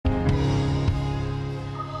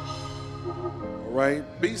right,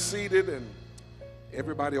 be seated, and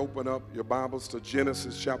everybody open up your Bibles to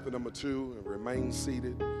Genesis chapter number 2 and remain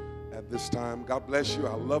seated at this time. God bless you.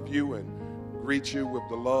 I love you and greet you with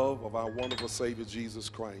the love of our wonderful Savior Jesus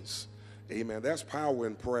Christ. Amen. There's power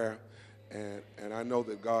in prayer, and I know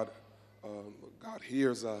that God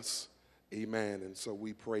hears us. Amen. And so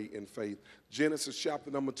we pray in faith. Genesis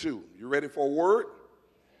chapter number 2. You ready for a word?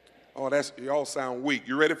 Oh, you all sound weak.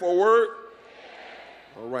 You ready for a word?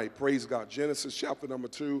 All right, praise God. Genesis chapter number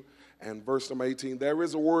 2 and verse number 18. There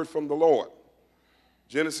is a word from the Lord.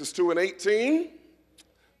 Genesis 2 and 18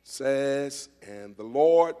 says, and the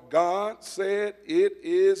Lord God said, it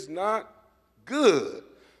is not good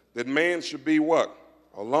that man should be what?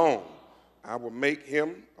 Alone. I will make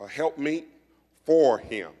him a helpmeet for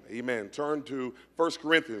him. Amen. Turn to 1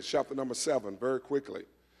 Corinthians chapter number 7 very quickly.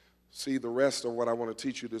 See the rest of what I want to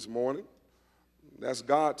teach you this morning. That's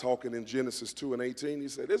God talking in Genesis 2 and 18. He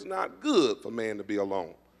said, it's not good for man to be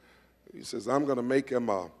alone. He says, I'm going to make him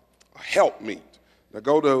a helpmeet. Now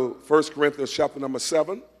go to 1 Corinthians chapter number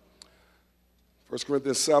 7. 1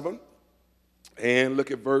 Corinthians 7. And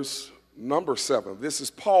look at verse number 7. This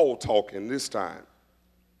is Paul talking this time.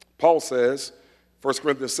 Paul says, 1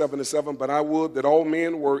 Corinthians 7 and 7, but I would that all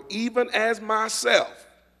men were even as myself.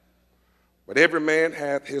 But every man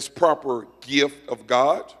hath his proper gift of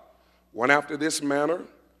God, one after this manner,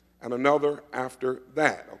 and another after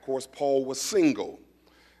that. Of course, Paul was single.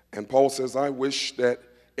 And Paul says, I wish that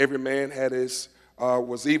every man had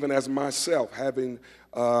was even as myself, having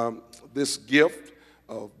this gift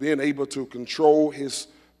of being able to control his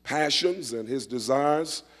passions and his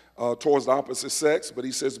desires towards the opposite sex. But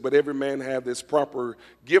he says, but every man have this proper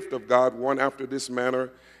gift of God, one after this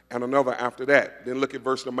manner, and another after that. Then look at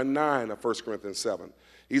verse number 9 of 1 Corinthians 7.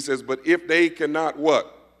 He says, but if they cannot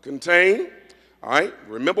what? Contain. All right.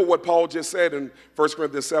 Remember what Paul just said in 1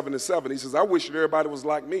 Corinthians 7 and 7. He says, I wish that everybody was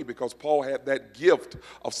like me, because Paul had that gift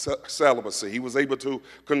of celibacy. He was able to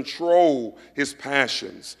control his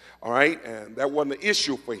passions. All right. And that wasn't an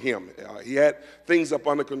issue for him. He had things up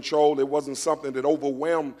under control. It wasn't something that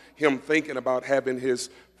overwhelmed him thinking about having his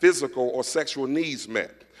physical or sexual needs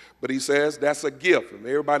met. But he says that's a gift, and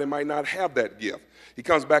everybody might not have that gift. He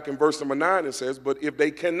comes back in verse number 9 and says, but if they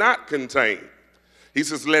cannot contain, he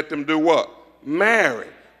says, let them do what? Marry.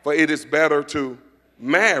 For it is better to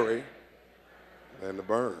marry than to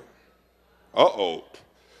burn. Uh-oh.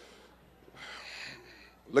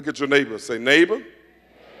 Look at your neighbor. Say, neighbor,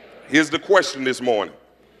 here's the question this morning.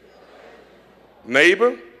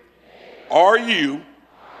 Neighbor, are you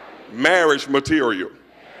marriage material?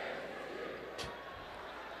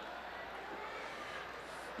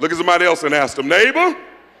 Look at somebody else and ask them, neighbor,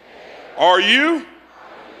 are you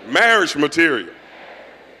marriage material?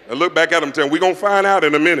 And look back at them and tell them, we're going to find out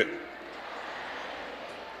in a minute.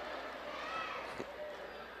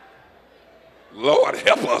 Lord,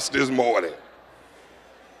 help us this morning.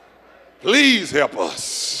 Please help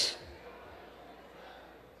us.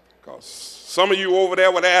 Because some of you over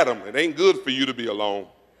there with Adam, it ain't good for you to be alone.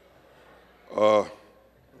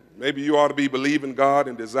 Maybe you ought to be believing God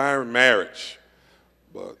and desiring marriage.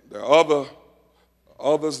 But there are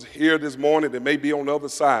others here this morning that may be on the other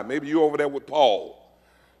side. Maybe you over there with Paul.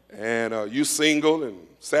 And you single and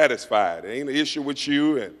satisfied. It ain't an issue with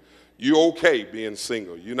you, and you okay being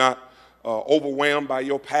single. You're not overwhelmed by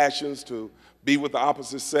your passions to be with the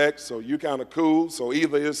opposite sex, so you kind of cool. So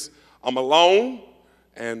either it's I'm alone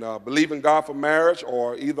and believe in God for marriage,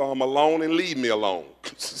 or either I'm alone and leave me alone.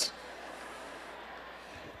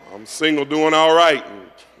 I'm single doing all right and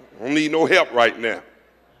don't need no help right now.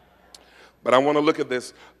 But I want to look at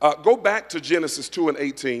this. Go back to Genesis 2 and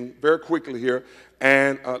 18 very quickly here,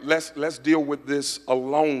 and let's deal with this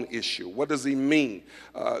alone issue. What does he mean?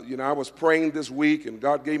 I was praying this week, and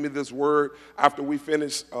God gave me this word after we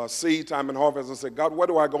finished seed time and harvest. I said, God, where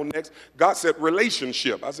do I go next? God said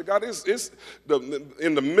relationship. I said, God, it's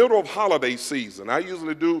in the middle of holiday season. I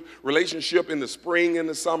usually do relationship in the spring and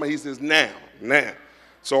the summer. He says, now.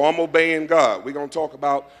 So I'm obeying God. We're going to talk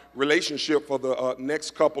about relationship for the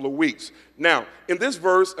next couple of weeks. Now, in this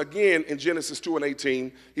verse, again, in Genesis 2 and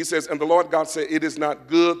 18, he says, and the Lord God said, it is not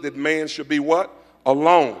good that man should be what?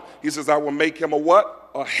 Alone. He says, I will make him a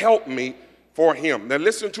what? A helpmeet for him. Now,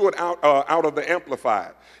 listen to it out of the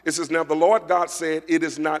Amplified. It says, now the Lord God said, it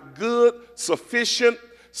is not good, sufficient,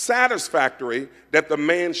 satisfactory that the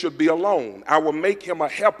man should be alone. I will make him a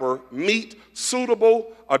helper, meet,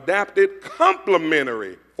 suitable, adapted,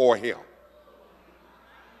 complementary for him.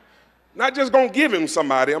 Not just going to give him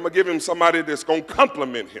somebody, I'm going to give him somebody that's going to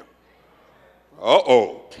complement him.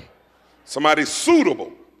 Uh-oh. Somebody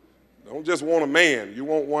suitable. Don't just want a man. You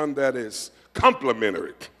want one that is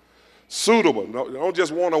complementary. Suitable. No, you don't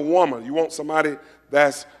just want a woman. You want somebody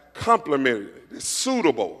that's complimentary, that's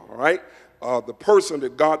suitable, all right? The person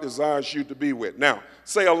that God desires you to be with. Now,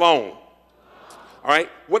 say alone. All right?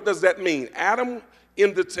 What does that mean? Adam,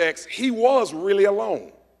 in the text, he was really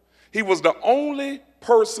alone. He was the only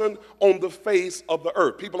person on the face of the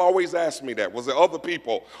earth. People always ask me that. Was there other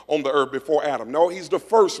people on the earth before Adam? No, he's the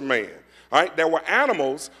first man. All right, there were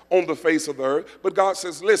animals on the face of the earth, but God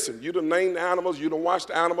says, listen, you done named the animals, you done watch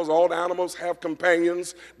the animals, all the animals have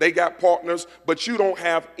companions, they got partners, but you don't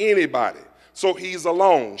have anybody. So he's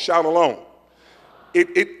alone. Shout alone.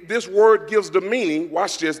 This word gives the meaning,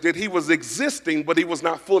 watch this, that he was existing, but he was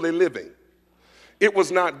not fully living. It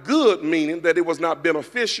was not good, meaning that it was not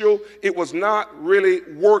beneficial. It was not really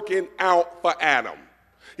working out for Adam.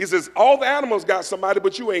 He says, all the animals got somebody,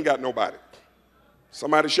 but you ain't got nobody.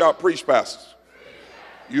 Somebody shout, preach, pastor.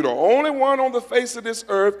 You're the only one on the face of this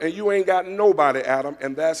earth, and you ain't got nobody, Adam,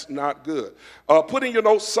 and that's not good. Put in your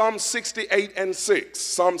notes Psalm 68 and 6.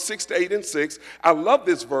 Psalm 68 and 6. I love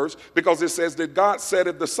this verse because it says that God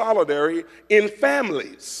setteth the solitary in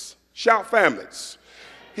families. Shout, families.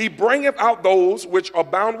 He bringeth out those which are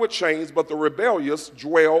bound with chains, but the rebellious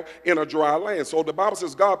dwell in a dry land. So the Bible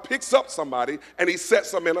says God picks up somebody and he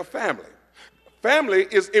sets them in a family. Family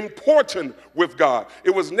is important with God. It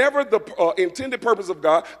was never the intended purpose of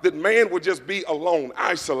God that man would just be alone,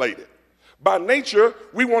 isolated. By nature,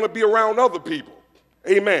 we want to be around other people.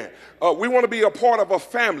 Amen. We want to be a part of a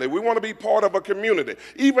family. We want to be part of a community.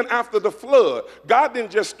 Even after the flood, God didn't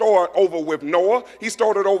just start over with Noah. He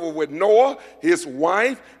started over with Noah, his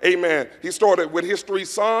wife. Amen. He started with his 3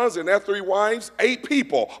 sons and their 3 wives, 8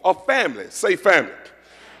 people, a family. Say family.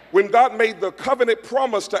 When God made the covenant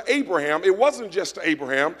promise to Abraham, it wasn't just to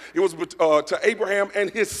Abraham, it was to Abraham and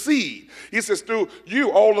his seed. He says, through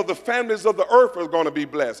you, all of the families of the earth are going to be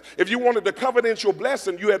blessed. If you wanted the covenantal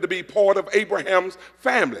blessing, you had to be part of Abraham's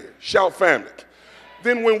family. Shout family.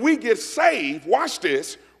 Then when we get saved, watch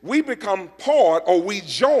this, we become part, or we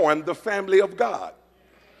join the family of God.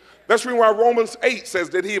 That's why Romans 8 says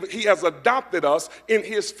that he has adopted us in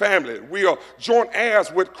his family. We are joint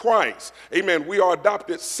heirs with Christ. Amen. We are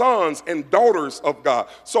adopted sons and daughters of God.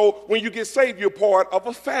 So when you get saved, you're part of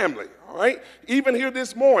a family. All right. Even here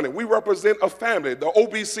this morning, we represent a family, the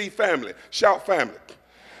OBC family. Shout family.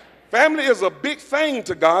 Family is a big thing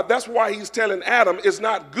to God. That's why he's telling Adam it's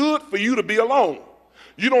not good for you to be alone.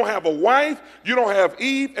 You don't have a wife. You don't have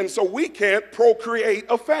Eve. And so we can't procreate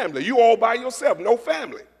a family. You all by yourself. No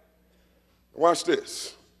family. Watch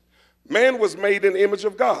this. Man was made in the image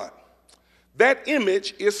of God. That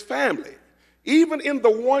image is family. Even in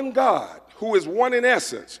the one God, who is one in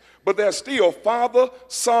essence, but there's still Father,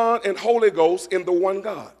 Son, and Holy Ghost in the one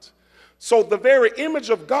God. So the very image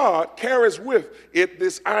of God carries with it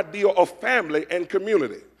this idea of family and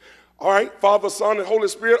community. All right, Father, Son, and Holy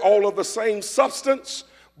Spirit, all of the same substance,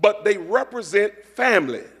 but they represent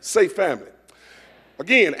family. Say family.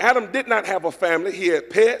 Again, Adam did not have a family. He had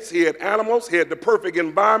pets, he had animals, he had the perfect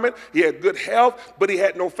environment, he had good health, but he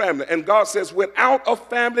had no family. And God says, without a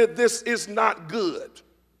family, this is not good.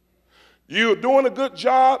 You're doing a good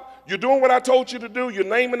job, you're doing what I told you to do, you're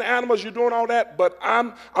naming the animals, you're doing all that, but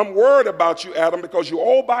I'm worried about you, Adam, because you're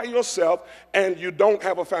all by yourself and you don't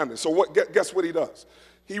have a family. So guess what he does?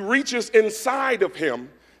 He reaches inside of him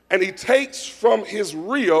and he takes from his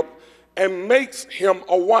rib and makes him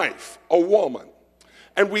a wife, a woman.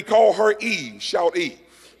 And we call her Eve. Shout Eve.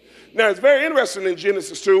 Now, it's very interesting in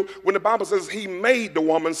Genesis 2 when the Bible says he made the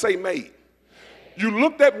woman. Say made. You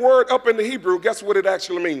look that word up in the Hebrew, guess what it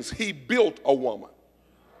actually means? He built a woman.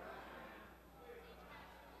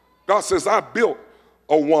 God says, I built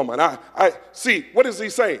a woman. I see, what is he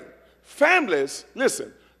saying? Families,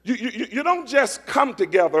 listen, you don't just come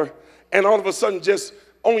together and all of a sudden just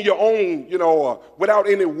on your own, without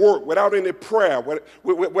any work, without any prayer,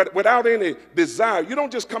 without any desire. You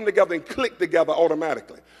don't just come together and click together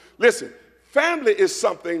automatically. Listen, family is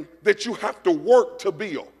something that you have to work to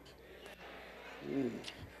build.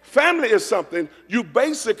 Family is something you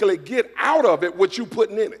basically get out of it what you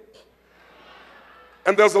putting in it.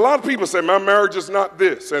 And there's a lot of people say, my marriage is not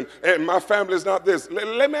this, and my family is not this.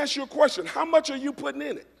 Let me ask you a question. How much are you putting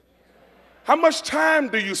in it? How much time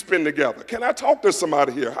do you spend together? Can I talk to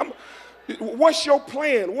somebody here? What's your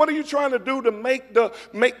plan? What are you trying to do to make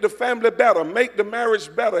the family better, make the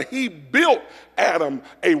marriage better? He built Adam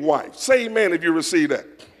a wife. Say amen if you receive that.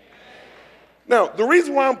 Now, the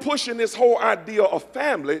reason why I'm pushing this whole idea of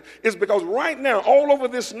family is because right now, all over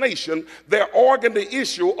this nation, they're arguing the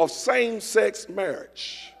issue of same-sex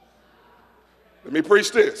marriage. Let me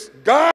preach this. God